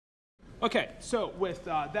Okay, so with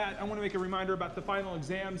that, I want to make a reminder about the final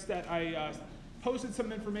exams that I posted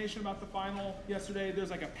some information about the final yesterday.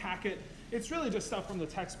 There's like a packet. It's really just stuff from the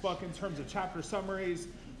textbook in terms of chapter summaries,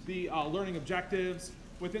 the learning objectives.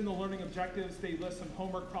 Within the learning objectives, they list some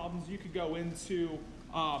homework problems. You could go into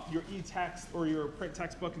your e-text or your print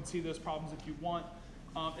textbook and see those problems if you want.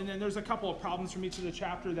 And then there's a couple of problems from each of the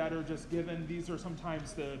chapter that are just given. These are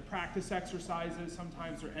sometimes the practice exercises,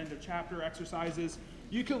 sometimes they're end of chapter exercises.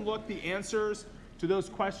 You can look the answers to those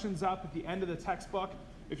questions up at the end of the textbook.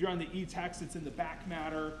 If you're on the e-text, it's in the back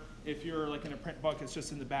matter. If you're like in a print book, it's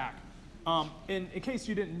just in the back. In case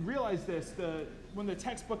you didn't realize this, when the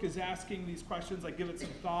textbook is asking these questions, like give it some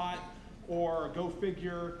thought or go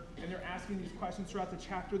figure, and they're asking these questions throughout the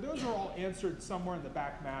chapter, those are all answered somewhere in the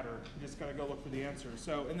back matter. You just gotta go look for the answers.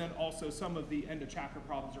 So, and then also some of the end of chapter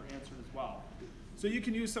problems are answered as well. So you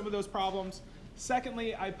can use some of those problems.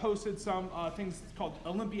 Secondly, I posted some things called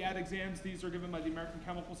Olympiad exams. These are given by the American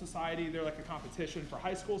Chemical Society. They're like a competition for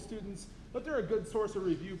high school students, but they're a good source of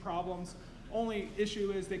review problems. Only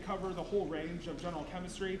issue is they cover the whole range of general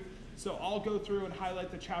chemistry. So I'll go through and highlight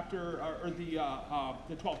the chapter or the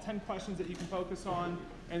 1210 questions that you can focus on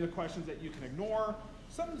and the questions that you can ignore.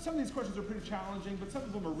 Some of these questions are pretty challenging, but some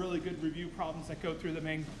of them are really good review problems that go through the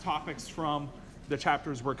main topics from the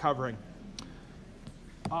chapters we're covering.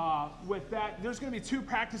 With that, there's going to be 2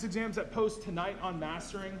 practice exams that post tonight on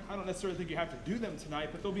mastering. I don't necessarily think you have to do them tonight,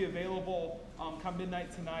 but they'll be available come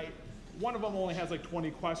midnight tonight. One of them only has like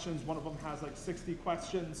 20 questions. One of them has like 60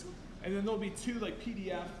 questions. And then there'll be 2 like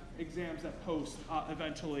PDF exams that post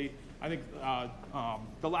eventually. I think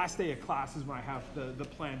the last day of class is when I have the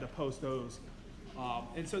plan to post those.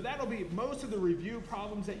 And so that'll be most of the review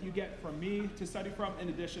problems that you get from me to study from, in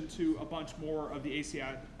addition to a bunch more of the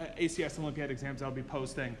ACS Olympiad exams I'll be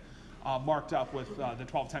posting marked up with the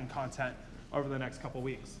 1210 content over the next couple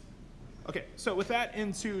weeks. Okay, so with that,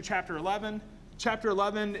 into chapter 11. Chapter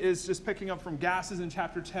 11 is just picking up from gases in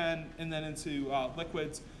chapter 10 and then into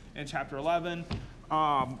liquids in chapter 11.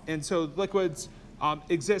 And so liquids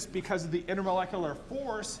exist because of the intermolecular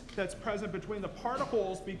force that's present between the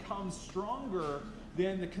particles becomes stronger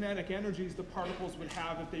than the kinetic energies the particles would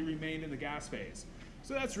have if they remained in the gas phase.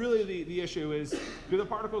 So that's really the issue is, do the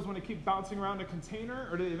particles want to keep bouncing around a container,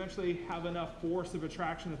 or do they eventually have enough force of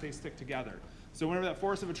attraction that they stick together? So whenever that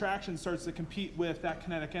force of attraction starts to compete with that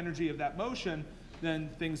kinetic energy of that motion, then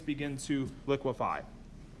things begin to liquefy.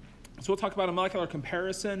 So we'll talk about a molecular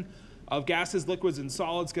comparison of gases, liquids, and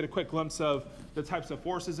solids, get a quick glimpse of the types of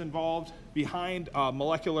forces involved behind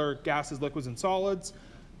molecular gases, liquids, and solids.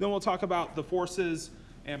 Then we'll talk about the forces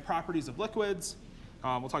and properties of liquids.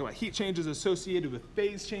 We'll talk about heat changes associated with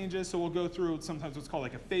phase changes. So we'll go through sometimes what's called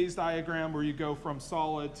like a phase diagram, where you go from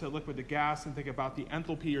solid to liquid to gas and think about the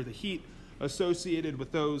enthalpy or the heat associated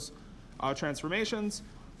with those transformations.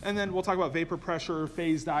 And then we'll talk about vapor pressure,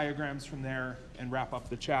 phase diagrams from there, and wrap up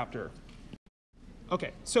the chapter.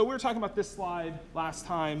 Okay, so we were talking about this slide last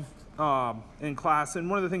time in class, and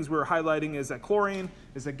one of the things we were highlighting is that chlorine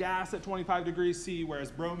is a gas at 25 degrees C, whereas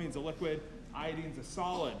bromine's a liquid, iodine's a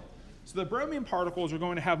solid. So the bromine particles are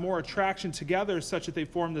going to have more attraction together such that they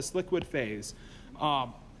form this liquid phase.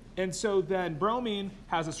 And so then bromine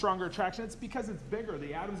has a stronger attraction. It's because it's bigger.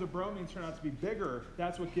 The atoms of bromine turn out to be bigger.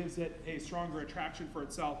 That's what gives it a stronger attraction for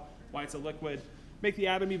itself, why it's a liquid. Make the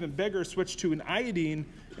atom even bigger, switch to an iodine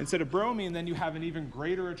instead of bromine, then you have an even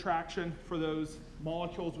greater attraction for those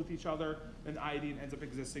molecules with each other, and iodine ends up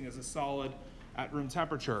existing as a solid at room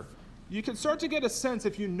temperature. You can start to get a sense,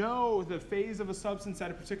 if you know the phase of a substance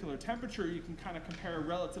at a particular temperature, you can kind of compare,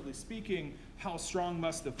 relatively speaking, how strong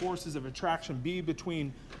must the forces of attraction be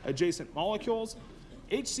between adjacent molecules.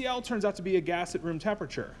 HCl turns out to be a gas at room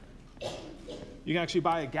temperature. You can actually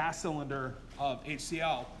buy a gas cylinder of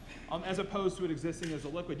HCl, as opposed to it existing as a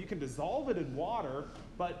liquid. You can dissolve it in water,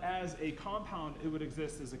 but as a compound, it would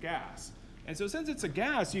exist as a gas. And so since it's a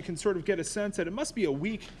gas, you can sort of get a sense that it must be a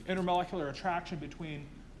weak intermolecular attraction between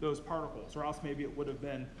those particles, or else maybe it would have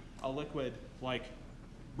been a liquid like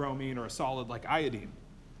bromine or a solid like iodine.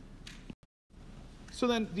 So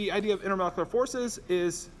then the idea of intermolecular forces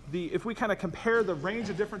is if we kind of compare the range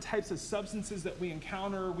of different types of substances that we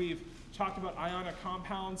encounter, we've talked about ionic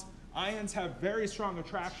compounds. Ions have very strong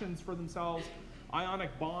attractions for themselves.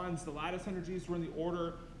 Ionic bonds, the lattice energies were in the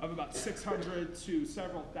order of about 600 to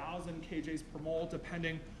several thousand kJs per mole,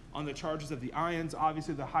 depending on the charges of the ions.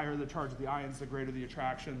 Obviously, the higher the charge of the ions, the greater the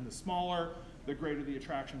attraction. The smaller, the greater the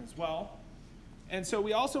attraction as well. And so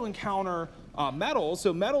we also encounter metals.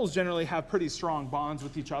 So metals generally have pretty strong bonds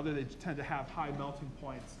with each other. They tend to have high melting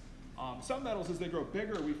points. Some metals, as they grow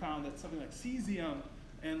bigger, we found that something like cesium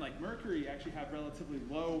and like mercury actually have relatively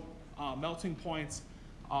low melting points.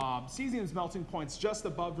 Cesium's melting points just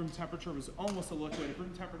above room temperature was almost a liquid. If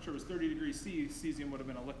room temperature was 30 degrees C, cesium would have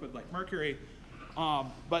been a liquid like mercury.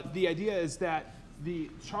 But the idea is that the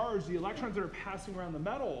charge, the electrons that are passing around the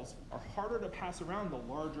metals are harder to pass around the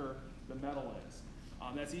larger the metal is.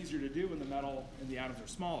 That's easier to do when the metal and the atoms are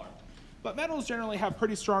smaller. But metals generally have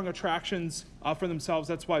pretty strong attractions for themselves.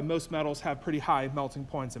 That's why most metals have pretty high melting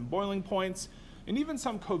points and boiling points. And even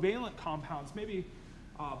some covalent compounds, maybe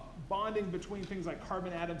bonding between things like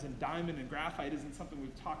carbon atoms and diamond and graphite isn't something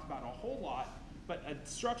we've talked about a whole lot, but a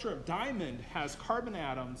structure of diamond has carbon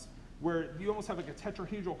atoms where you almost have like a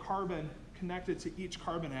tetrahedral carbon connected to each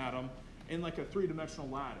carbon atom in like a three-dimensional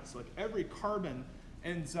lattice. Like every carbon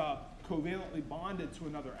ends up covalently bonded to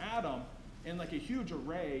another atom in like a huge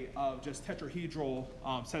array of just tetrahedral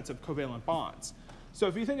sets of covalent bonds. So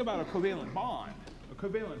if you think about a covalent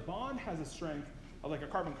bond has a strength of like a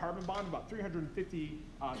carbon-carbon bond about 350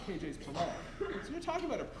 kJs per mole. So you're talking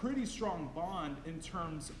about a pretty strong bond in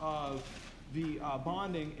terms of the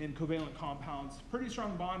bonding in covalent compounds. Pretty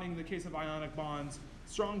strong bonding in the case of ionic bonds.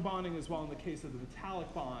 Strong bonding as well in the case of the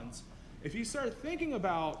metallic bonds. If you start thinking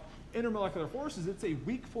about intermolecular forces, it's a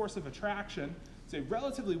weak force of attraction. It's a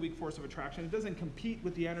relatively weak force of attraction. It doesn't compete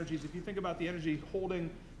with the energies. If you think about the energy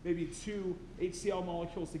holding maybe two HCl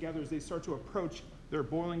molecules together as they start to approach their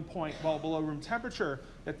boiling point well below room temperature,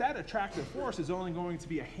 that attractive force is only going to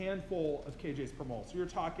be a handful of kJs per mole. So you're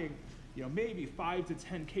talking, maybe 5 to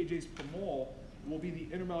 10 kJs per mole will be the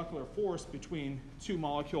intermolecular force between two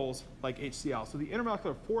molecules like HCl. So the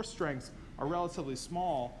intermolecular force strengths are relatively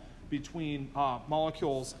small between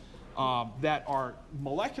molecules that are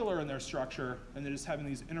molecular in their structure, and they're just having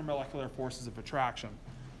these intermolecular forces of attraction.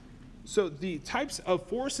 So the types of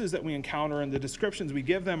forces that we encounter and the descriptions we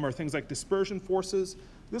give them are things like dispersion forces.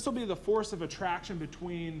 This will be the force of attraction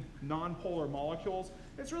between nonpolar molecules.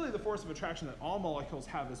 It's really the force of attraction that all molecules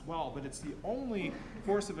have as well, but it's the only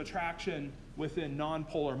force of attraction within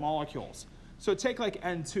nonpolar molecules. So take like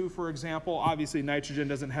N2, for example. Obviously, nitrogen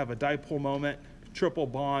doesn't have a dipole moment, triple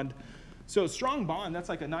bond. So a strong bond, that's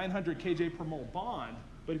like a 900 kJ per mole bond.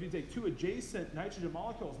 But if you take two adjacent nitrogen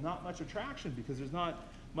molecules, not much attraction because there's not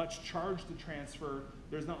much charge to transfer.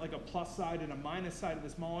 There's not like a plus side and a minus side of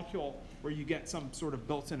this molecule where you get some sort of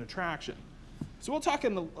built-in attraction. So we'll talk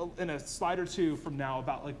in a slide or two from now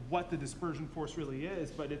about like what the dispersion force really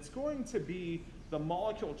is, but it's going to be the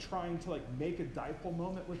molecule trying to like make a dipole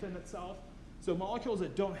moment within itself. So molecules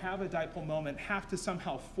that don't have a dipole moment have to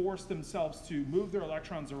somehow force themselves to move their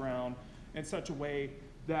electrons around in such a way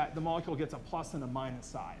that the molecule gets a plus and a minus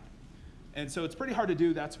side. And so it's pretty hard to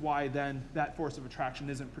do. That's why then that force of attraction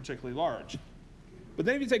isn't particularly large. But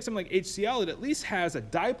then if you take something like HCl, it at least has a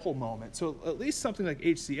dipole moment. So at least something like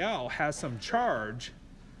HCl has some charge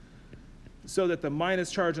so that the minus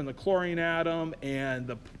charge on the chlorine atom and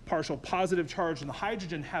the partial positive charge on the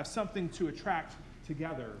hydrogen have something to attract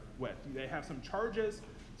together with. They have some charges,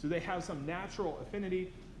 so they have some natural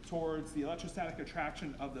affinity towards the electrostatic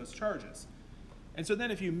attraction of those charges. And so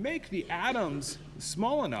then if you make the atoms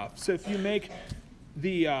small enough, so if you make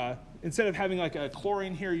the, instead of having like a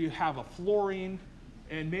chlorine here, you have a fluorine,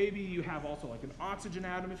 and maybe you have also like an oxygen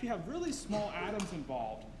atom. If you have really small atoms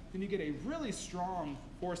involved, then you get a really strong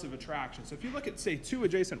force of attraction. So if you look at, say, two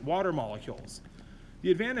adjacent water molecules,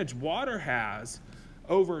 the advantage water has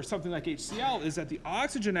over something like HCl is that the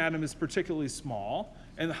oxygen atom is particularly small,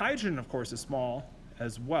 and the hydrogen, of course, is small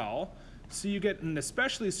as well. So you get an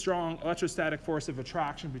especially strong electrostatic force of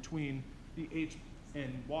attraction between the H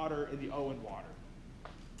in water and the O in water.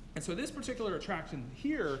 And so this particular attraction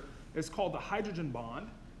here is called the hydrogen bond.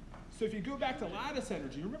 So if you go back to lattice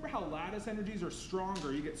energy, remember how lattice energies are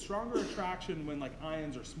stronger. You get stronger attraction when like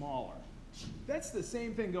ions are smaller. That's the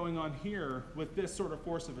same thing going on here with this sort of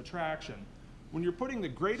force of attraction. When you're putting the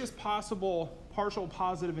greatest possible partial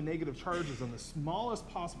positive and negative charges on the smallest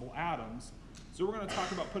possible atoms, so we're going to talk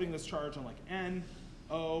about putting this charge on like N,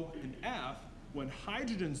 O, and F. When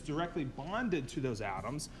hydrogen's directly bonded to those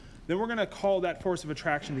atoms, then we're going to call that force of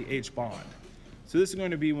attraction the H bond. So this is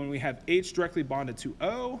going to be when we have H directly bonded to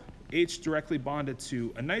O, H directly bonded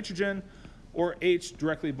to a nitrogen, or H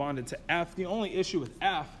directly bonded to F. The only issue with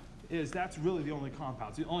F is that's really the only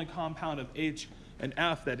compound. So the only compound of H and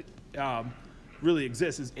F that really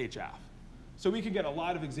exists is HF. So we can get a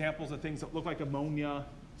lot of examples of things that look like ammonia.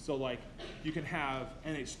 So like you can have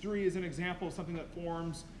NH3 as an example of something that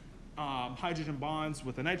forms hydrogen bonds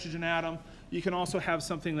with a nitrogen atom. You can also have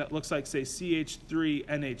something that looks like, say,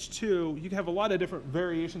 CH3NH2. You can have a lot of different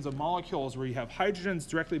variations of molecules where you have hydrogens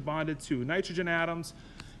directly bonded to nitrogen atoms,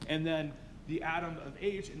 and then the atom of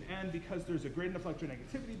H and N, because there's a great enough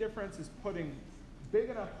electronegativity difference, is putting big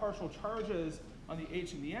enough partial charges on the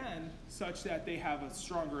H and the N such that they have a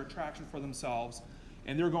stronger attraction for themselves,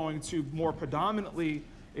 and they're going to more predominantly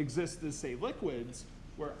exist as, say, liquids,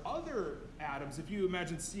 where other atoms, if you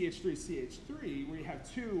imagine CH3, CH3, where you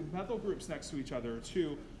have two methyl groups next to each other,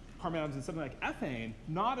 two carbon atoms in something like ethane,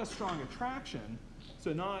 not a strong attraction,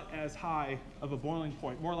 so not as high of a boiling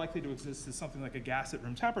point, more likely to exist as something like a gas at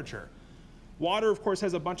room temperature. Water, of course,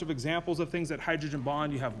 has a bunch of examples of things that hydrogen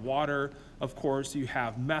bond. You have water, of course, you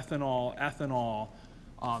have methanol, ethanol,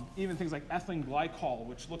 even things like ethylene glycol,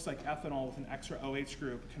 which looks like ethanol with an extra OH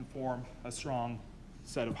group, can form a strong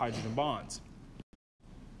set of hydrogen bonds.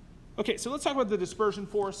 Okay, so let's talk about the dispersion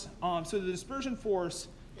force. So the dispersion force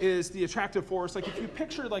is the attractive force. Like if you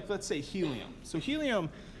picture, like, let's say helium. So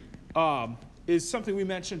helium is something we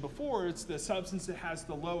mentioned before. It's the substance that has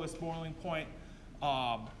the lowest boiling point.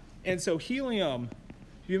 And so helium,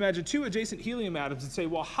 if you imagine two adjacent helium atoms and say,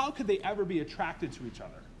 well, how could they ever be attracted to each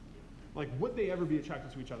other? Like, would they ever be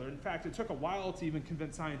attracted to each other? In fact, it took a while to even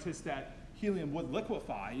convince scientists that helium would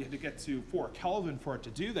liquefy. You had to get to 4 Kelvin for it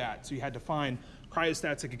to do that. So you had to find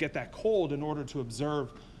cryostats that could get that cold in order to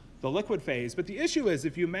observe the liquid phase. But the issue is,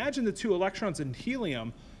 if you imagine the 2 electrons in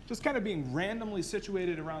helium just kind of being randomly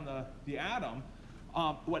situated around the atom,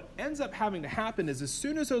 what ends up having to happen is, as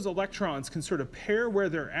soon as those electrons can sort of pair where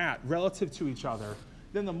they're at relative to each other,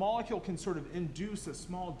 then the molecule can sort of induce a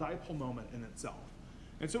small dipole moment in itself.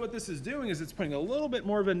 And so what this is doing is it's putting a little bit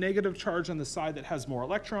more of a negative charge on the side that has more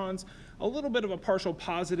electrons, a little bit of a partial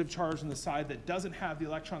positive charge on the side that doesn't have the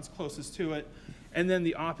electrons closest to it, and then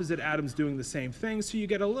the opposite atoms doing the same thing, so you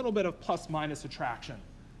get a little bit of plus-minus attraction.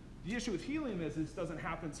 The issue with helium is this doesn't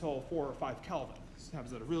happen until 4 or 5 Kelvin. This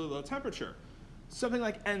happens at a really low temperature. Something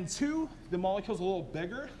like N2, the molecule's a little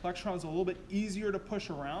bigger, electrons a little bit easier to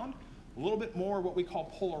push around, a little bit more what we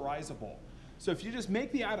call polarizable. So if you just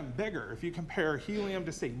make the atom bigger, if you compare helium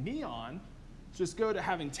to, say, neon, just go to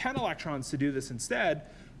having 10 electrons to do this instead,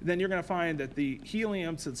 then you're going to find that the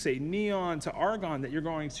helium to, say, neon to argon, that you're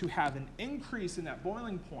going to have an increase in that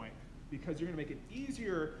boiling point because you're going to make it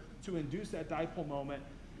easier to induce that dipole moment.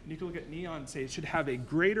 And you can look at neon and say it should have a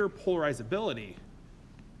greater polarizability.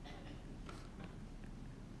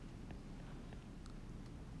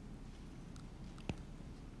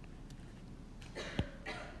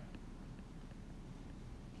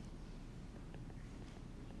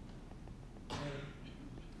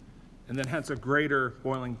 And then hence a greater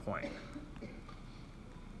boiling point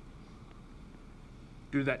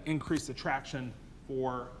due to that increased attraction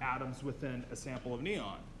for atoms within a sample of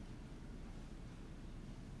neon.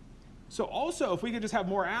 So also, if we could just have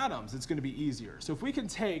more atoms, it's going to be easier. So if we can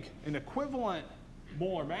take an equivalent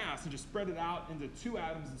molar mass and just spread it out into 2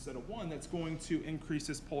 atoms instead of 1, that's going to increase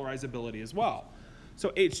this polarizability as well. So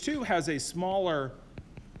H2 has a smaller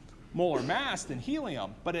molar mass than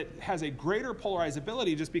helium, but it has a greater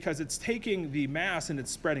polarizability just because it's taking the mass and it's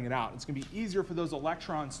spreading it out. It's going to be easier for those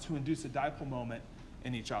electrons to induce a dipole moment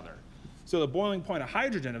in each other. So the boiling point of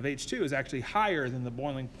hydrogen, of H2, is actually higher than the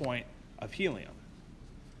boiling point of helium.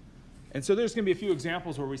 And so there's going to be a few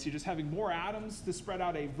examples where we see just having more atoms to spread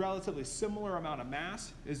out a relatively similar amount of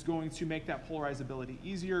mass is going to make that polarizability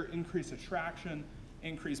easier, increase attraction,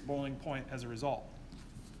 increase boiling point as a result.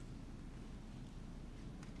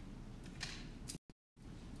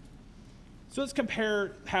 So let's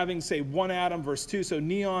compare having, say, 1 atom versus 2. So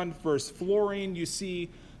neon versus fluorine. You see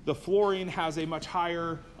the fluorine has a much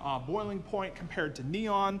higher boiling point compared to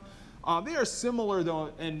neon. They are similar,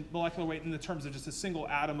 though, in molecular weight in the terms of just a single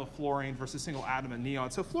atom of fluorine versus a single atom of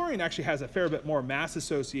neon. So fluorine actually has a fair bit more mass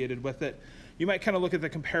associated with it. You might kind of look at the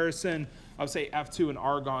comparison of, say, F2 and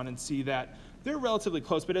argon and see that they're relatively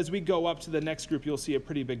close. But as we go up to the next group, you'll see a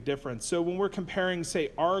pretty big difference. So when we're comparing, say,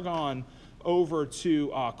 argon over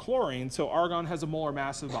to chlorine, so argon has a molar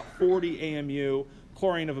mass of about 40 AMU,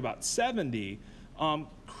 chlorine of about 70.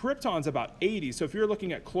 Krypton's about 80. So if you're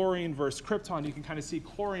looking at chlorine versus krypton, you can kind of see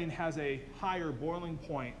chlorine has a higher boiling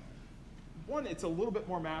point. One, it's a little bit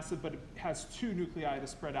more massive, but it has 2 nuclei to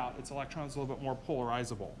spread out. Its electrons a little bit more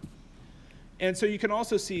polarizable. And so you can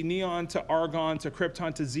also see neon to argon to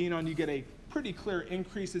krypton to xenon. You get a pretty clear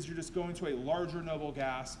increase as you're just going to a larger noble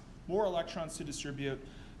gas, more electrons to distribute.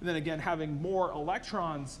 And then again, having more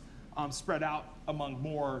electrons spread out among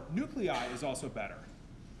more nuclei is also better.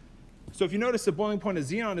 So if you notice, the boiling point of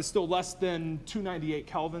xenon is still less than 298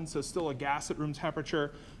 Kelvin, so still a gas at room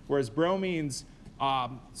temperature, whereas bromine's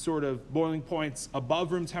sort of boiling points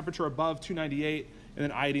above room temperature, above 298, and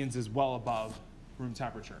then iodine's is well above room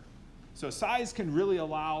temperature. So size can really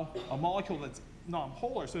allow a molecule that's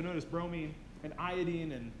nonpolar. So notice bromine and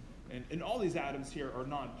iodine And all these atoms here are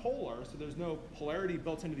nonpolar, so there's no polarity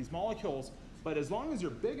built into these molecules. But as long as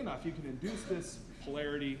you're big enough, you can induce this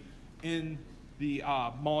polarity in the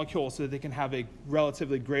molecule so that they can have a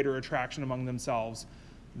relatively greater attraction among themselves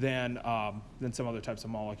than some other types of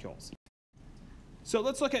molecules. So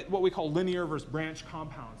let's look at what we call linear versus branch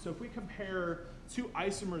compounds. So if we compare two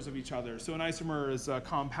isomers of each other, so an isomer is a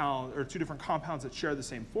compound, or two different compounds that share the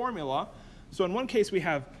same formula. So in one case we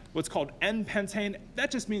have what's called N-pentane.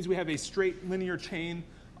 That just means we have a straight linear chain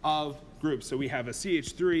of groups. So we have a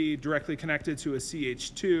CH3 directly connected to a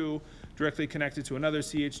CH2, directly connected to another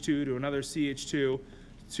CH2, to another CH2,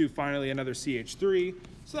 to finally another CH3.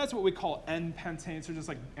 So that's what we call N-pentane. So just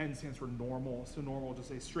like N stands for normal, so normal,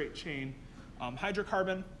 just a straight chain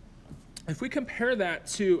hydrocarbon. If we compare that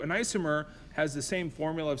to an isomer has the same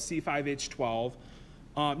formula of C5H12,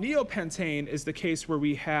 neopentane is the case where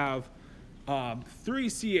we have 4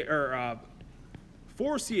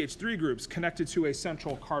 CH3 groups connected to a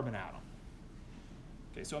central carbon atom.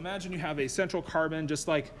 Okay, so imagine you have a central carbon just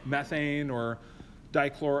like methane or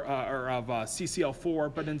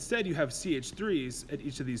CCl4, but instead you have CH3s at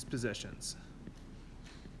each of these positions.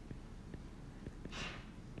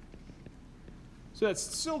 So that's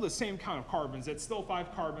still the same count of carbons. It's still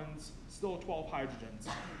 5 carbons, still 12 hydrogens.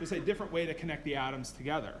 Just a different way to connect the atoms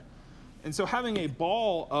together. And so having a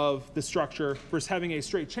ball of the structure versus having a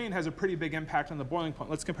straight chain has a pretty big impact on the boiling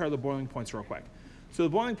point. Let's compare the boiling points real quick. So the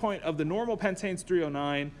boiling point of the normal pentane is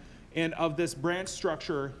 309, and of this branch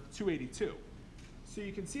structure, 282. So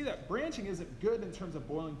you can see that branching isn't good in terms of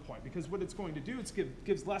boiling point, because what it's going to do is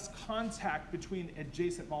gives less contact between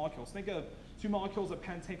adjacent molecules. Think of two molecules of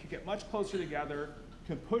pentane can get much closer together,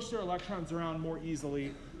 can push their electrons around more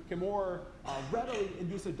easily, can more readily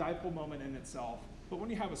induce a dipole moment in itself. But when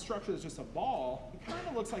you have a structure that's just a ball, it kind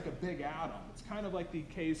of looks like a big atom. It's kind of like the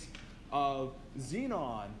case of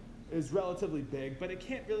xenon is relatively big, but it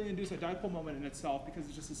can't really induce a dipole moment in itself because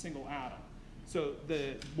it's just a single atom. So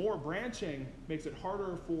the more branching makes it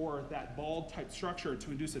harder for that ball type structure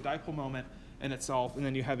to induce a dipole moment in itself, and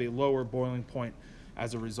then you have a lower boiling point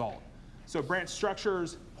as a result. So branch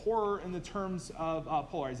structures poorer in the terms of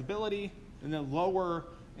polarizability, and then lower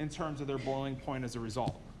in terms of their boiling point as a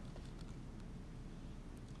result.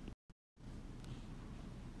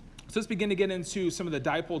 So let's begin to get into some of the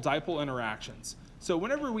dipole-dipole interactions. So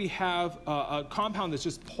whenever we have a compound that's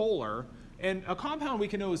just polar, and a compound we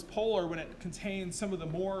can know is polar when it contains some of the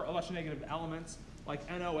more electronegative elements like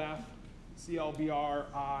NOF, ClBr,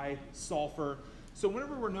 I, sulfur. So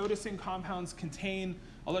whenever we're noticing compounds contain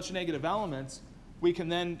electronegative elements, we can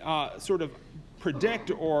then sort of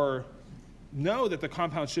predict or know that the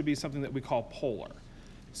compound should be something that we call polar.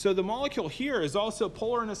 So the molecule here is also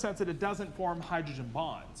polar in the sense that it doesn't form hydrogen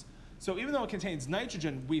bonds. So even though it contains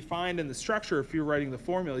nitrogen, we find in the structure, if you're writing the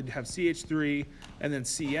formula, you'd have CH3 and then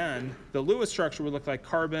CN. The Lewis structure would look like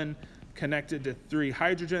carbon connected to 3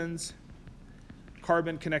 hydrogens,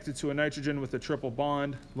 carbon connected to a nitrogen with a triple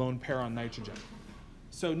bond, lone pair on nitrogen.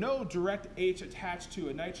 So no direct H attached to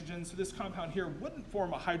a nitrogen, so this compound here wouldn't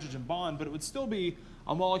form a hydrogen bond, but it would still be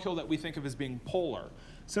a molecule that we think of as being polar.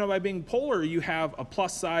 So now by being polar, you have a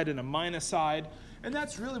plus side and a minus side, and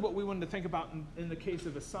that's really what we wanted to think about in the case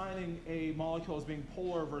of assigning a molecule as being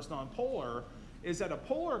polar versus nonpolar, is that a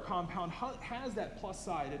polar compound has that plus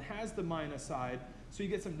side, it has the minus side, so you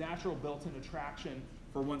get some natural built-in attraction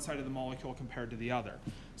for one side of the molecule compared to the other.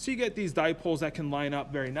 So you get these dipoles that can line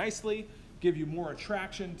up very nicely, give you more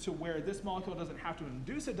attraction to where this molecule doesn't have to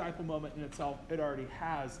induce a dipole moment in itself, it already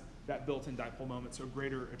has that built-in dipole moment, so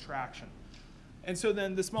greater attraction. And so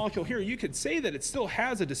then this molecule here, you could say that it still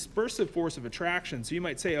has a dispersive force of attraction. So you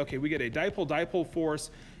might say, okay, we get a dipole-dipole force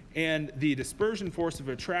and the dispersion force of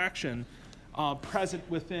attraction present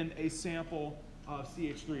within a sample of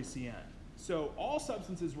CH3CN. So all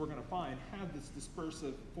substances we're going to find have this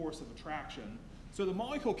dispersive force of attraction. So the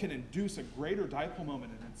molecule can induce a greater dipole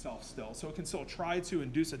moment in itself still. So it can still try to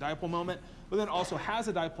induce a dipole moment, but then also has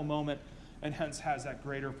a dipole moment and hence has that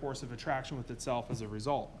greater force of attraction with itself as a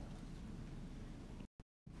result.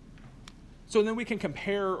 So then we can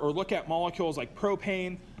compare or look at molecules like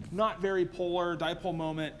propane, not very polar, dipole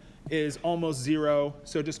moment is almost 0.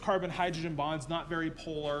 So just carbon-hydrogen bonds, not very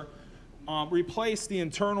polar. Replace the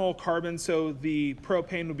internal carbon, so the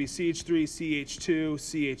propane would be CH3, CH2,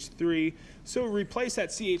 CH3. So replace that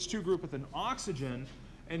CH2 group with an oxygen,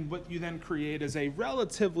 and what you then create is a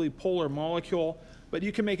relatively polar molecule, but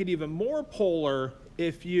you can make it even more polar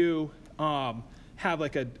if you have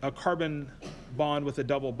like a carbon bond with a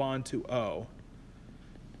double bond to O.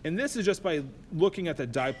 And this is just by looking at the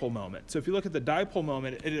dipole moment. So if you look at the dipole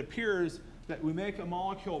moment, it appears that we make a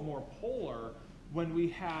molecule more polar when we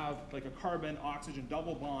have like a carbon-oxygen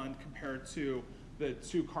double bond compared to the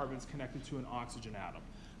two carbons connected to an oxygen atom.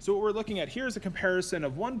 So what we're looking at here is a comparison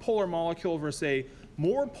of one polar molecule versus a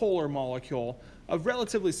more polar molecule of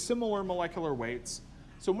relatively similar molecular weights.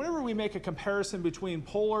 So whenever we make a comparison between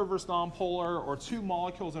polar versus nonpolar, or two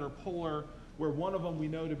molecules that are polar where one of them we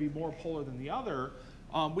know to be more polar than the other,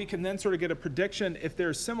 we can then sort of get a prediction, if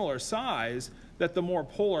they're similar size, that the more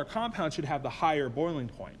polar compound should have the higher boiling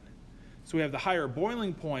point. So we have the higher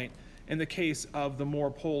boiling point in the case of the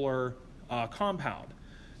more polar compound.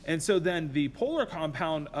 And so then the polar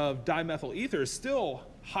compound of dimethyl ether is still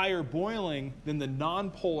higher boiling than the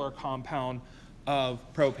nonpolar compound of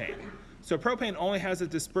propane. So propane only has a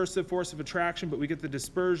dispersive force of attraction, but we get the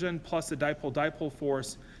dispersion plus the dipole-dipole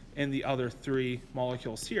force in the other three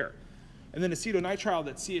molecules here. And then acetonitrile,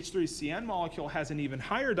 that CH3CN molecule, has an even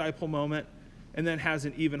higher dipole moment and then has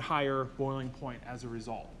an even higher boiling point as a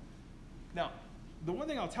result. Now, the one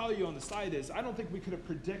thing I'll tell you on the slide is I don't think we could have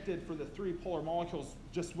predicted for the three polar molecules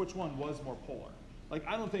just which one was more polar. Like,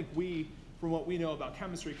 I don't think we, from what we know about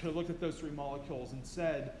chemistry, could have looked at those three molecules and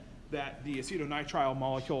said that the acetonitrile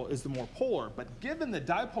molecule is the more polar. But given the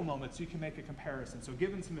dipole moments, you can make a comparison. So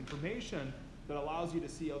given some information that allows you to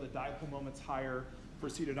see, oh, the dipole moment's higher for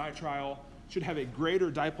acetonitrile, should have a greater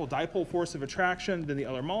dipole-dipole force of attraction than the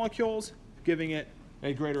other molecules, giving it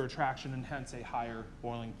a greater attraction and hence a higher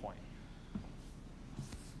boiling point.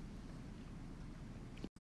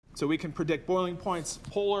 So we can predict boiling points: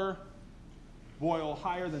 polar boil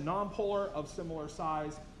higher than nonpolar of similar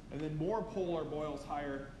size, and then more polar boils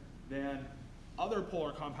higher than other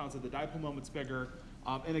polar compounds if the dipole moment's bigger,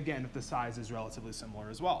 and again, if the size is relatively similar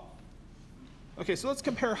as well. Okay, so let's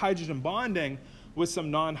compare hydrogen bonding with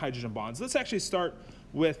some non-hydrogen bonds. Let's actually start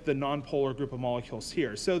with the nonpolar group of molecules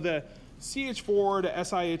here. So the CH4 to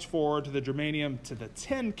SiH4 to the germanium to the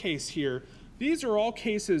tin case here, these are all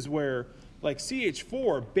cases where, like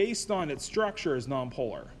CH4, based on its structure, is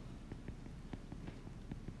nonpolar.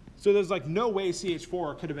 So there's like no way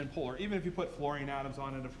CH4 could have been polar. Even if you put fluorine atoms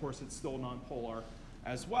on it, of course, it's still nonpolar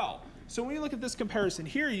as well. So when you look at this comparison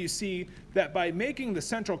here, you see that by making the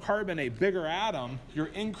central carbon a bigger atom, you're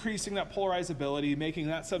increasing that polarizability, making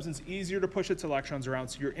that substance easier to push its electrons around.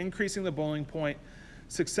 So you're increasing the boiling point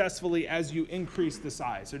successfully as you increase the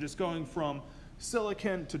size. So just going from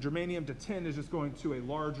silicon to germanium to tin is just going to a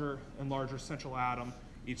larger and larger central atom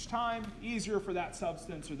each time. Easier for that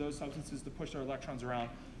substance or those substances to push their electrons around.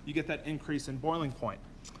 You get that increase in boiling point.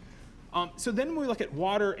 So then when we look at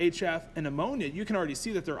water, HF, and ammonia, you can already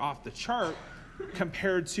see that they're off the chart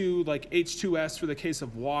compared to like H2S for the case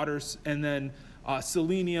of waters, and then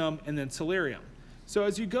selenium, and then tellurium. So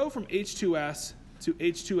as you go from H2S to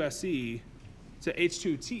H2SE to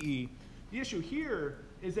H2TE, the issue here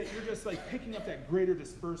is that you're just like picking up that greater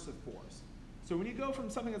dispersive force. So when you go from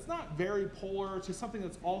something that's not very polar to something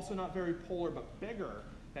that's also not very polar but bigger,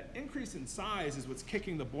 that increase in size is what's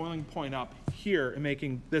kicking the boiling point up here and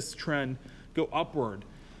making this trend go upward.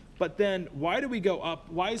 But then why do we go up?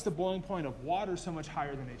 Why is the boiling point of water so much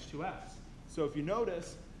higher than H2S? So if you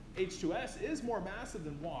notice, H2S is more massive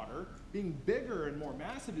than water. Being bigger and more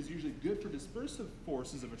massive is usually good for dispersive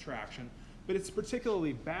forces of attraction, but it's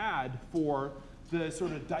particularly bad for the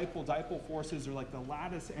sort of dipole-dipole forces, or like the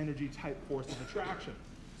lattice energy type force of attraction.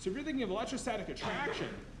 So if you're thinking of electrostatic attraction,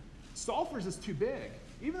 sulfur's is too big.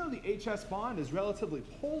 Even though the HS bond is relatively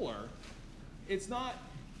polar, it's not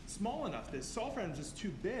small enough. This sulfur atom is just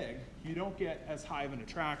too big. You don't get as high of an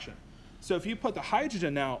attraction. So if you put the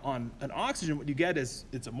hydrogen now on an oxygen, what you get is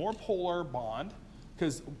it's a more polar bond,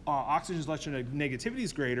 because oxygen's electronegativity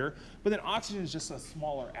is greater, but then oxygen is just a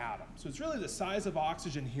smaller atom. So it's really the size of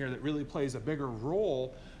oxygen here that really plays a bigger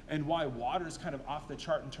role and why water is kind of off the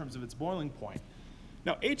chart in terms of its boiling point.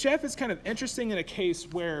 Now HF is kind of interesting in a case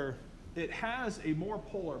where it has a more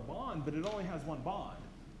polar bond, but it only has one bond.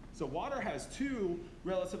 So water has two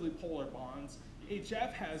relatively polar bonds.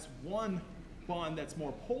 HF has one bond that's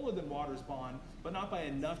more polar than water's bond, but not by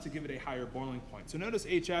enough to give it a higher boiling point. So notice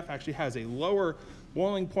HF actually has a lower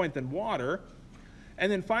boiling point than water.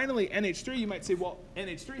 And then finally, NH3, you might say, well,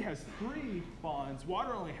 NH3 has 3 bonds.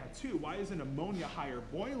 Water only had 2. Why isn't ammonia higher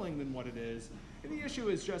boiling than what it is? And the issue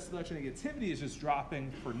is just electronegativity is just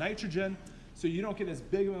dropping for nitrogen, so you don't get as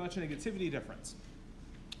big of an electronegativity difference.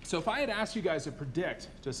 So if I had asked you guys to predict,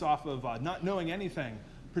 just off of not knowing anything,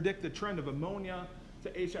 predict the trend of ammonia to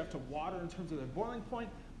HF to water in terms of their boiling point,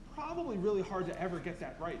 probably really hard to ever get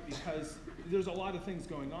that right, because there's a lot of things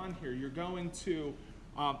going on here. You're going to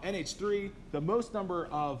NH3, the most number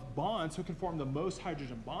of bonds, who can form the most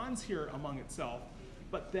hydrogen bonds here among itself,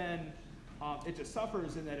 but then it just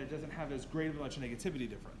suffers in that it doesn't have as great of an electronegativity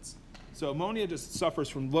difference. So ammonia just suffers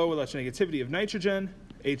from low electronegativity of nitrogen,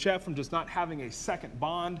 HF from just not having a second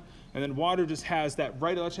bond, and then water just has that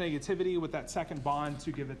right electronegativity with that second bond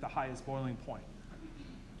to give it the highest boiling point.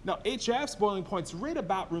 Now HF's boiling point's right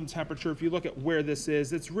about room temperature. If you look at where this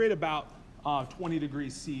is, it's right about 20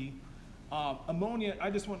 degrees C. Ammonia, I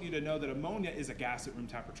just want you to know that ammonia is a gas at room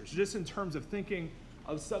temperature. So just in terms of thinking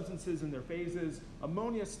of substances and their phases,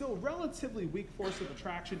 ammonia is still relatively weak force of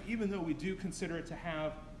attraction, even though we do consider it to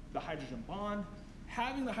have the hydrogen bond.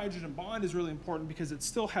 Having the hydrogen bond is really important because it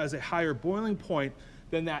still has a higher boiling point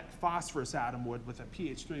than that phosphorus atom would with a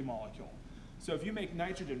pH3 molecule. So if you make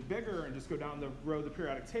nitrogen bigger and just go down the row of the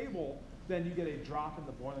periodic table, then you get a drop in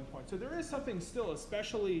the boiling point. So there is something still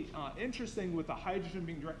especially interesting with the hydrogen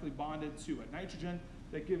being directly bonded to a nitrogen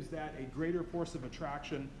that gives that a greater force of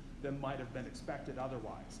attraction than might have been expected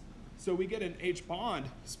otherwise. So we get an H bond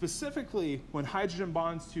specifically when hydrogen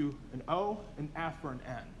bonds to an O, an F, or an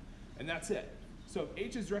N. And that's it. So if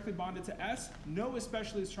H is directly bonded to S, no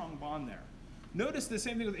especially strong bond there. Notice the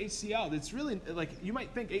same thing with HCl. It's really, like, you might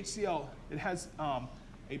think HCl, it has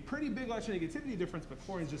a pretty big electronegativity difference, but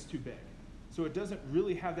chlorine is just too big. So it doesn't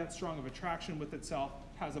really have that strong of attraction with itself,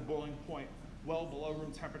 has a boiling point well below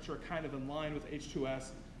room temperature, kind of in line with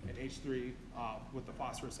H2S and H3 with the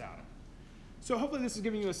phosphorus atom. So hopefully this is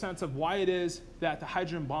giving you a sense of why it is that the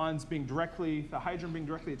hydrogen bonds being directly, the hydrogen being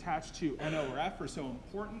directly attached to NO or F are so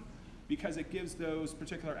important, because it gives those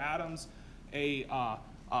particular atoms a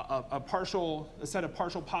set of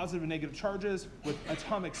partial positive and negative charges with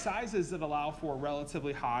atomic sizes that allow for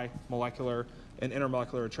relatively high molecular and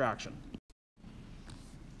intermolecular attraction.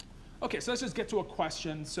 Okay, so let's just get to a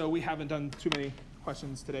question. So we haven't done too many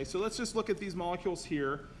questions today. So let's just look at these molecules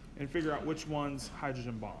here and figure out which one's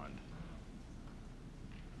hydrogen bond.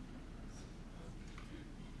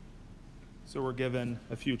 So we're given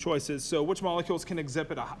a few choices. So which molecules can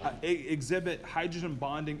exhibit hydrogen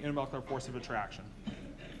bonding intermolecular force of attraction?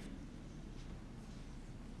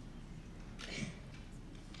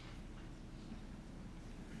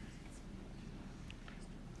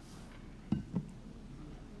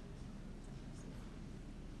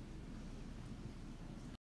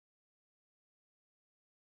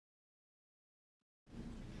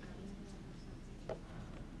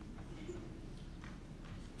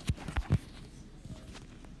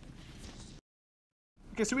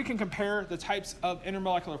 Okay, so we can compare the types of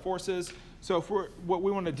intermolecular forces. So if what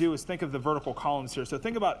we want to do is think of the vertical columns here. So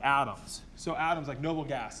think about atoms. So atoms like noble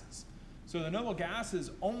gases. So the noble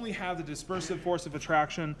gases only have the dispersive force of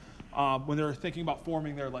attraction when they're thinking about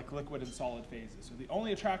forming their like liquid and solid phases. So the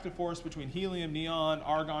only attractive force between helium, neon,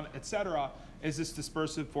 argon, etc. is this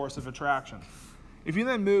dispersive force of attraction. If you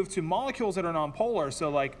then move to molecules that are nonpolar,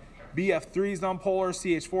 so like BF3 is nonpolar,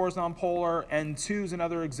 CH4 is nonpolar, N2 is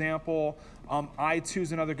another example, I2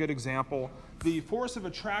 is another good example. The force of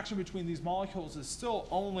attraction between these molecules is still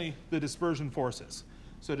only the dispersion forces.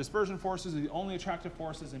 So dispersion forces are the only attractive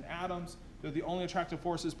forces in atoms. They're the only attractive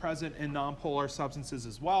forces present in nonpolar substances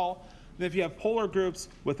as well. And if you have polar groups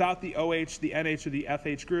without the OH, the NH, or the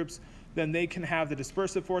FH groups, then they can have the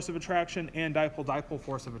dispersive force of attraction and dipole-dipole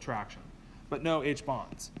force of attraction, but no H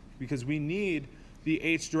bonds, because we need the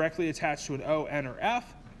H directly attached to an O, N, or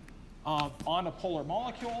F on a polar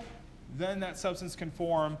molecule. Then that substance can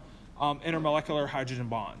form intermolecular hydrogen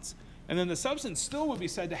bonds. And then the substance still would be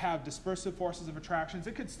said to have dispersive forces of attractions.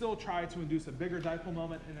 It could still try to induce a bigger dipole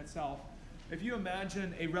moment in itself. If you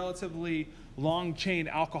imagine a relatively long chain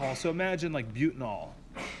alcohol, so imagine like butanol.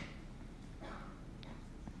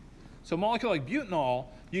 So a molecule like butanol,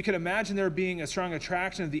 you can imagine there being a strong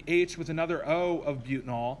attraction of the H with another O of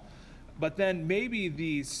butanol, but then maybe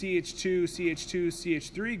the CH2, CH2,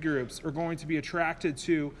 CH3 groups are going to be attracted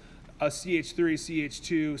to a CH3,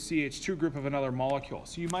 CH2, CH2 group of another molecule.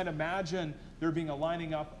 So you might imagine there being a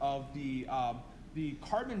lining up of the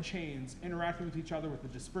carbon chains interacting with each other with the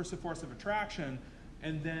dispersive force of attraction,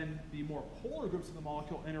 and then the more polar groups of the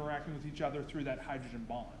molecule interacting with each other through that hydrogen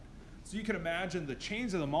bond. So you can imagine the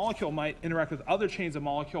chains of the molecule might interact with other chains of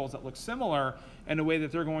molecules that look similar in a way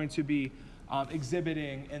that they're going to be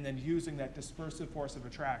exhibiting and then using that dispersive force of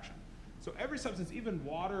attraction. So every substance, even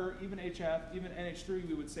water, even HF, even NH3,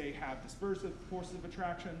 we would say have dispersive forces of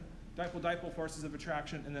attraction, dipole-dipole forces of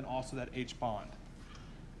attraction, and then also that H bond.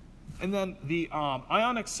 And then the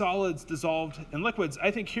ionic solids dissolved in liquids,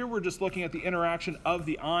 I think here we're just looking at the interaction of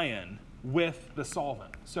the ion with the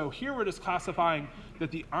solvent. So here we're just classifying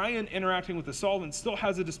that the ion interacting with the solvent still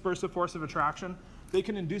has a dispersive force of attraction. They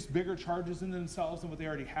can induce bigger charges in themselves than what they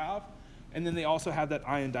already have. And then they also have that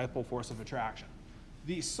ion dipole force of attraction.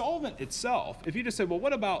 The solvent itself, if you just said, well,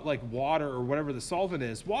 what about like water or whatever the solvent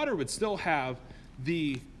is, water would still have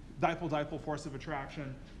the dipole-dipole force of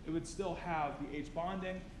attraction, it would still have the H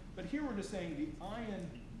bonding. But here we're just saying the ion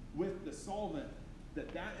with the solvent, that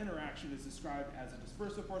interaction is described as a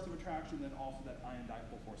dispersive force of attraction, then also that ion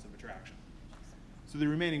dipole force of attraction. So the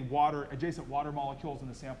remaining adjacent water molecules in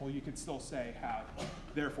the sample, you could still say have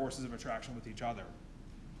their forces of attraction with each other.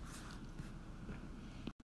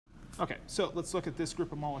 Okay, so let's look at this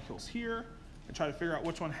group of molecules here and try to figure out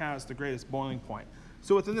which one has the greatest boiling point.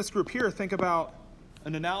 So within this group here, think about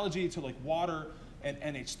an analogy to like water and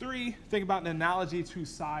NH3. Think about an analogy to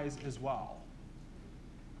size as well.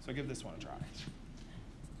 So give this one a try.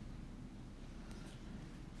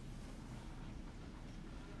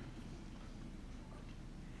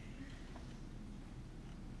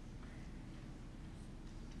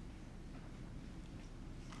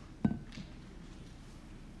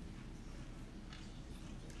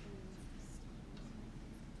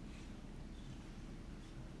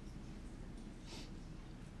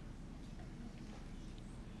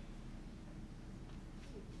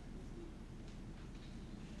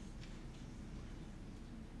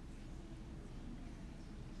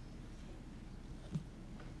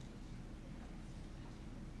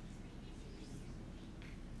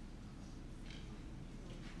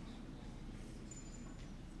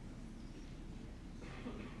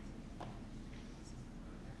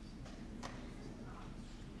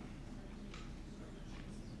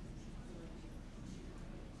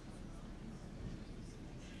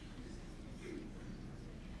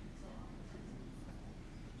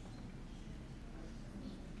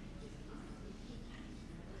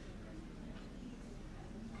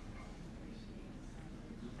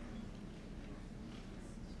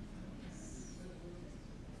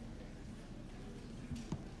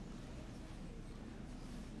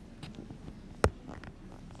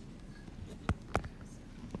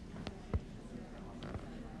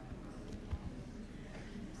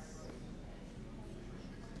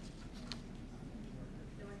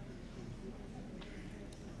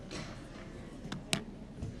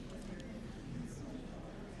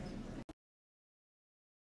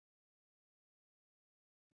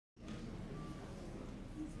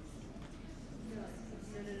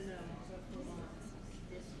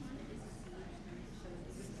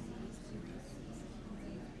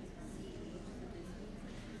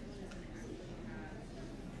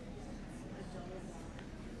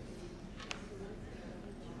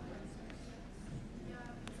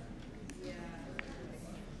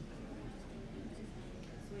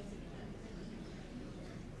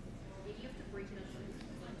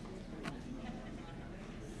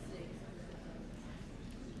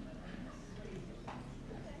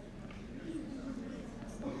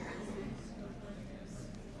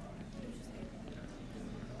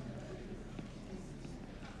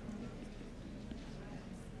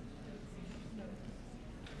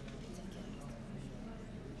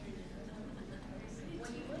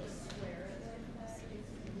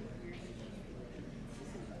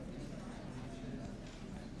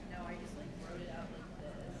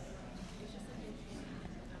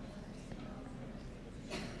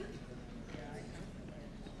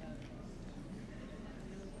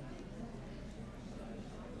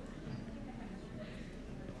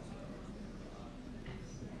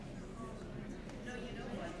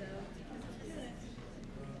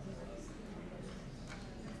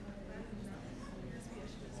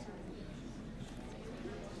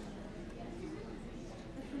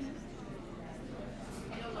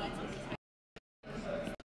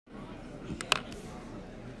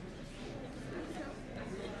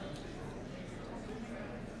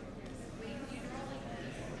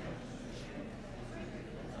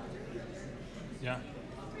 Yeah.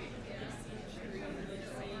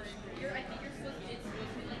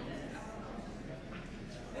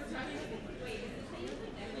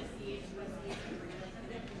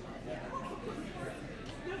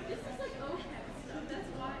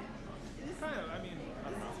 Kind of, I mean, I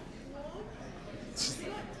don't know.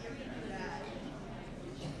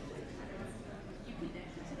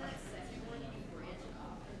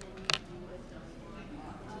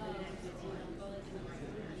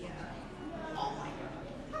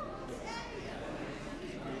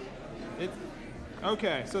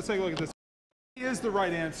 Okay, so let's take a look at this. A is the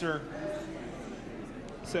right answer.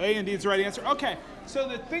 So A and D is the right answer. Okay, so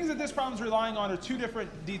the things that this problem is relying on are two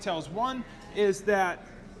different details. One is that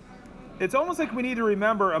it's almost like we need to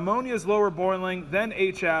remember ammonia is lower boiling, then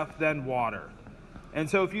HF, then water. And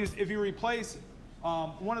so if you replace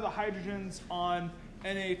one of the hydrogens on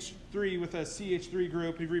NH3 with a CH3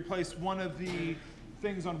 group, you replace one of the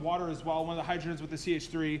things on water as well, one of the hydrogens with the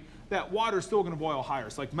CH3, that water is still going to boil higher.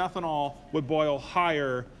 So like methanol would boil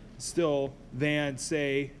higher still than,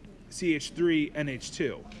 say, CH3,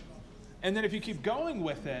 NH2. And then if you keep going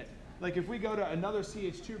with it, like if we go to another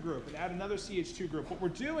CH2 group and add another CH2 group, what we're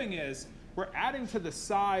doing is we're adding to the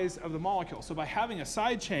size of the molecule. So by having a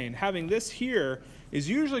side chain, having this here is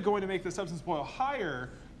usually going to make the substance boil higher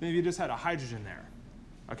than if you just had a hydrogen there.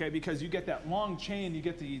 Okay, because you get that long chain, you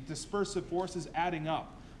get the dispersive forces adding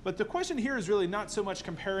up. But the question here is really not so much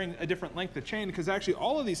comparing a different length of chain, because actually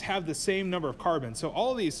all of these have the same number of carbons. So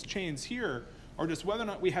all of these chains here are just whether or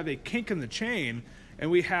not we have a kink in the chain and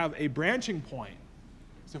we have a branching point.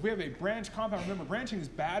 So if we have a branch compound, remember branching is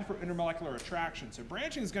bad for intermolecular attraction. So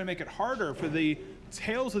branching is going to make it harder for the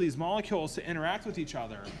tails of these molecules to interact with each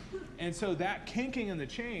other. And so that kinking in the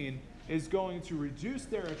chain is going to reduce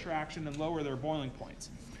their attraction and lower their boiling points.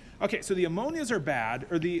 Okay, so the ammonias are bad,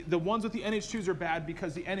 or the ones with the NH2s are bad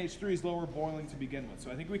because the NH3 is lower boiling to begin with.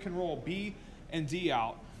 So I think we can roll B and D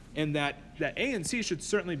out, and that A and C should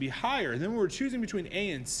certainly be higher. And then when we're choosing between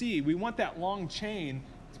A and C, we want that long chain,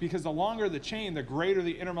 because the longer the chain, the greater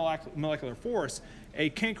the intermolecular force. A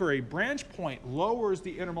kink or a branch point lowers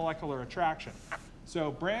the intermolecular attraction.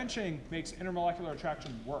 So branching makes intermolecular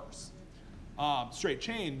attraction worse. Straight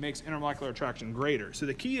chain makes intermolecular attraction greater. So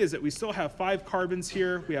the key is that we still have 5 carbons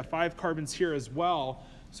here. We have 5 carbons here as well.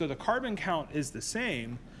 So the carbon count is the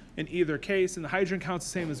same in either case, and the hydrogen count's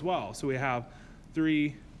the same as well. So we have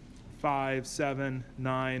 3, 5, 7,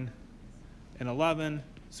 9, and 11.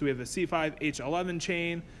 So we have the C5H11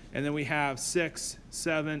 chain, and then we have 6,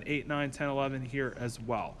 7, 8, 9, 10, 11 here as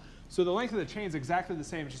well. So the length of the chain is exactly the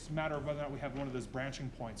same. It's just a matter of whether or not we have one of those branching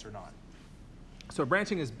points or not. So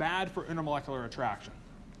branching is bad for intermolecular attraction.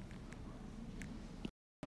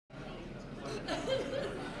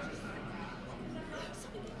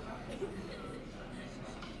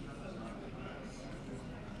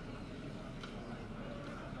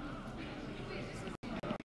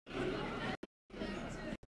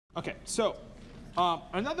 Okay, so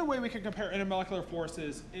another way we can compare intermolecular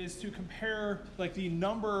forces is to compare like the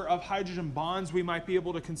number of hydrogen bonds we might be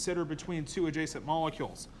able to consider between 2 adjacent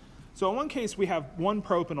molecules. So in one case we have 1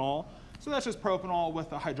 propanol, so that's just propanol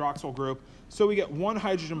with a hydroxyl group. So we get 1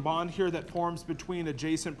 hydrogen bond here that forms between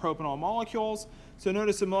adjacent propanol molecules. So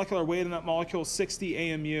notice the molecular weight in that molecule is 60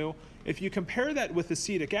 AMU. If you compare that with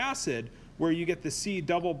acetic acid, where you get the C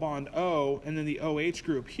double bond O and then the OH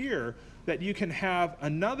group here, that you can have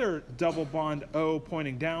another double bond O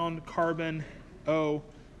pointing down, carbon, O,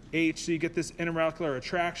 H, so you get this intermolecular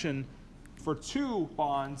attraction for 2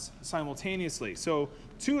 bonds simultaneously. So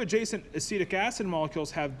 2 adjacent acetic acid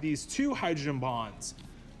molecules have these 2 hydrogen bonds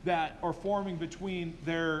that are forming between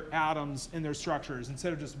their atoms in their structures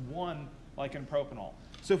instead of just 1 like in propanol.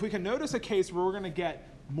 So if we can notice a case where we're going to get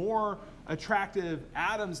more attractive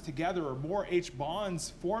atoms together or more H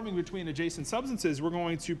bonds forming between adjacent substances, we're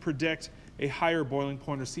going to predict a higher boiling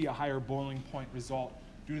point or see a higher boiling point result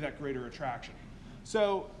due to that greater attraction.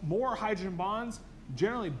 So more hydrogen bonds,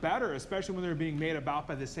 generally better, especially when they're being made about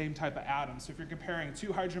by the same type of atoms. So if you're comparing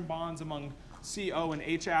 2 hydrogen bonds among C, O, and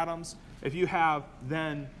H atoms, if you have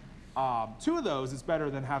then 2 of those, it's better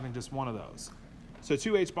than having just 1 of those. So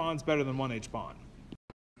 2 H bonds better than 1 H bond.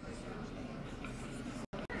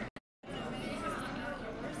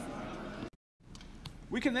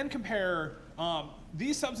 We can then compare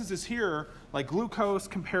these substances here, like glucose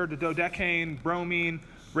compared to dodecane, bromine,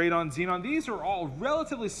 radon, xenon. These are all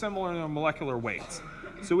relatively similar in their molecular weights.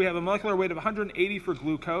 So we have a molecular weight of 180 for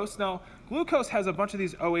glucose. Now, glucose has a bunch of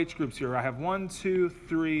these OH groups here. I have 1, 2,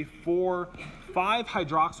 3, 4, 5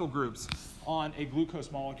 hydroxyl groups on a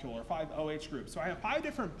glucose molecule, or 5 OH groups. So I have 5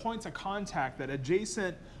 different points of contact that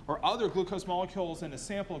adjacent or other glucose molecules in a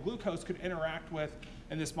sample of glucose could interact with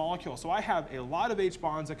in this molecule. So I have a lot of H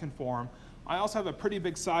bonds that can form. I also have a pretty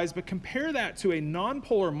big size, but compare that to a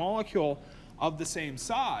nonpolar molecule of the same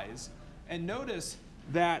size, and notice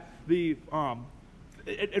that the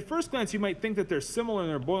at first glance you might think that they're similar in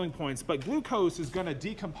their boiling points, but glucose is going to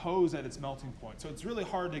decompose at its melting point. So it's really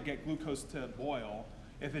hard to get glucose to boil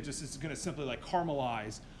if it just is going to simply like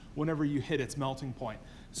caramelize whenever you hit its melting point.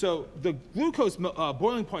 So the glucose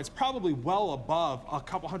boiling point is probably well above a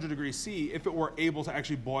couple hundred degrees C if it were able to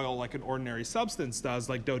actually boil like an ordinary substance does,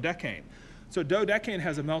 like dodecane. So dodecane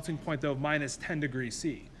has a melting point though of minus 10 degrees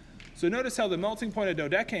C. So notice how the melting point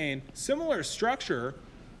of dodecane, similar structure,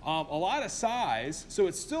 a lot of size, so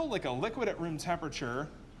it's still like a liquid at room temperature,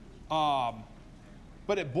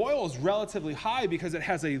 but it boils relatively high because it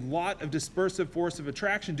has a lot of dispersive force of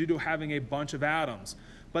attraction due to having a bunch of atoms.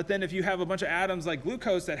 But then if you have a bunch of atoms like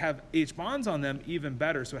glucose that have H bonds on them, even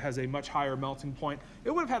better, so it has a much higher melting point. It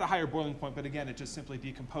would have had a higher boiling point, but again, it just simply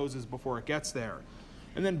decomposes before it gets there.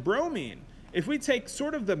 And then bromine If we take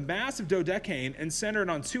sort of the massive dodecane and center it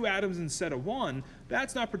on 2 atoms instead of 1,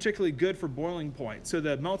 that's not particularly good for boiling point. So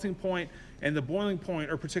the melting point and the boiling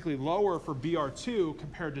point are particularly lower for Br2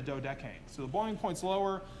 compared to dodecane. So the boiling point's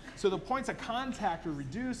lower, so the points of contact are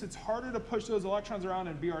reduced. It's harder to push those electrons around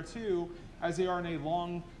in Br2 as they are in a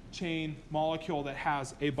long chain molecule that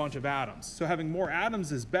has a bunch of atoms. So having more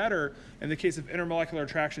atoms is better in the case of intermolecular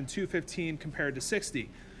attraction 215 compared to 60.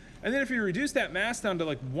 And then if you reduce that mass down to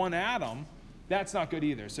like 1 atom, that's not good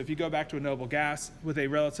either. So if you go back to a noble gas with a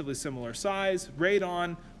relatively similar size,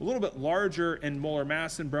 radon, a little bit larger in molar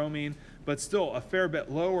mass than bromine, but still a fair bit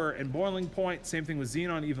lower in boiling point. Same thing with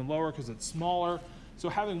xenon, even lower because it's smaller. So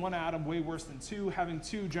having 1 atom way worse than 2, having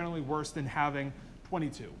 2 generally worse than having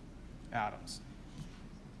 22 atoms.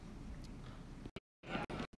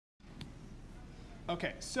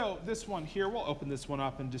 Okay, so this one here, we'll open this one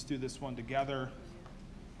up and just do this one together.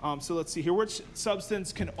 So let's see here, which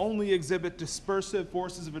substance can only exhibit dispersive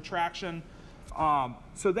forces of attraction?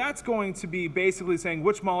 So that's going to be basically saying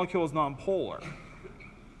which molecule is nonpolar.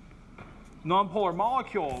 Nonpolar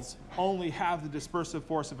molecules only have the dispersive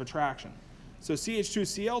force of attraction. So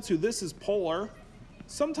CH2Cl2, this is polar.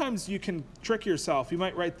 Sometimes you can trick yourself. You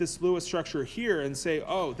might write this Lewis structure here and say,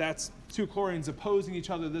 oh, that's 2 chlorines opposing each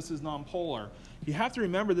other, this is nonpolar. You have to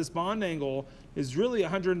remember this bond angle is really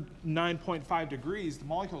 109.5 degrees. The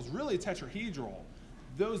molecule is really tetrahedral.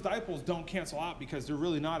 Those dipoles don't cancel out because they're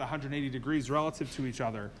really not 180 degrees relative to each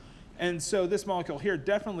other. And so this molecule here,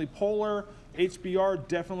 definitely polar. HBr,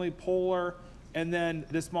 definitely polar. And then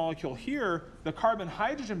this molecule here, the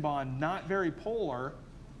carbon-hydrogen bond, not very polar.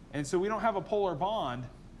 And so we don't have a polar bond.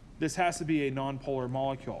 This has to be a nonpolar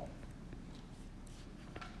molecule.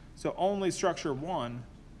 So only structure 1,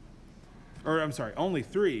 or I'm sorry, only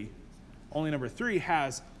 3, only number 3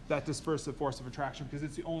 has that dispersive force of attraction because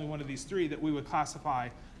it's the only one of these 3 that we would classify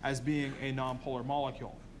as being a nonpolar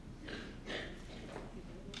molecule.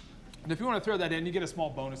 And if you want to throw that in, you get a small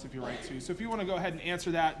bonus if you write 2. So if you want to go ahead and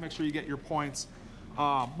answer that, make sure you get your points.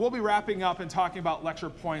 We'll be wrapping up and talking about lecture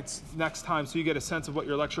points next time so you get a sense of what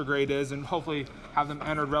your lecture grade is and hopefully have them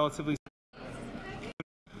entered relatively.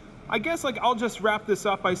 I guess I'll just wrap this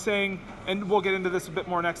up by saying, and we'll get into this a bit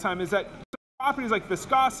more next time, is that properties like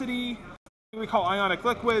viscosity, we call ionic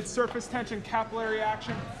liquids, surface tension, capillary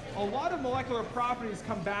action, a lot of molecular properties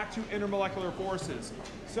come back to intermolecular forces.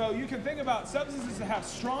 So you can think about substances that have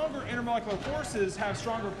stronger intermolecular forces have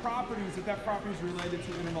stronger properties if that property is related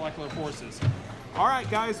to intermolecular forces. All right,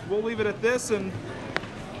 guys, we'll leave it at this, and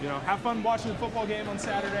have fun watching the football game on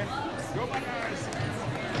Saturday. Go Buckeyes!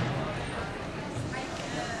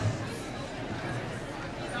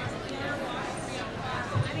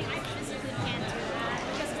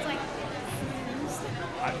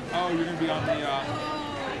 Oh, you're going to be on the...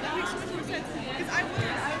 That makes so much more sense. Because I was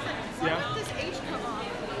like, why did this H come off?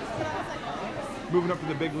 But I was like, moving up to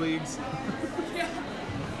the big leagues. yeah.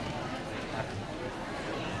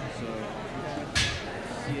 So we have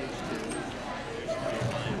CH2.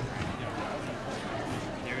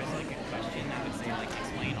 There is a question that would say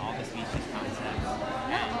explain all the species concepts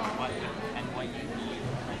and what you need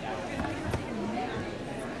for that.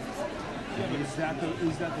 Yeah, but is that the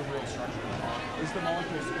real structure? Is the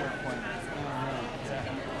molecule support point?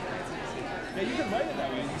 Yeah, you can write it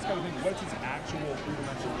that way. You just got to think, what's its actual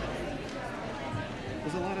 3-dimensional?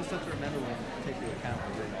 There's a lot of stuff to remember when you take into account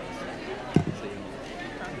the rings. So,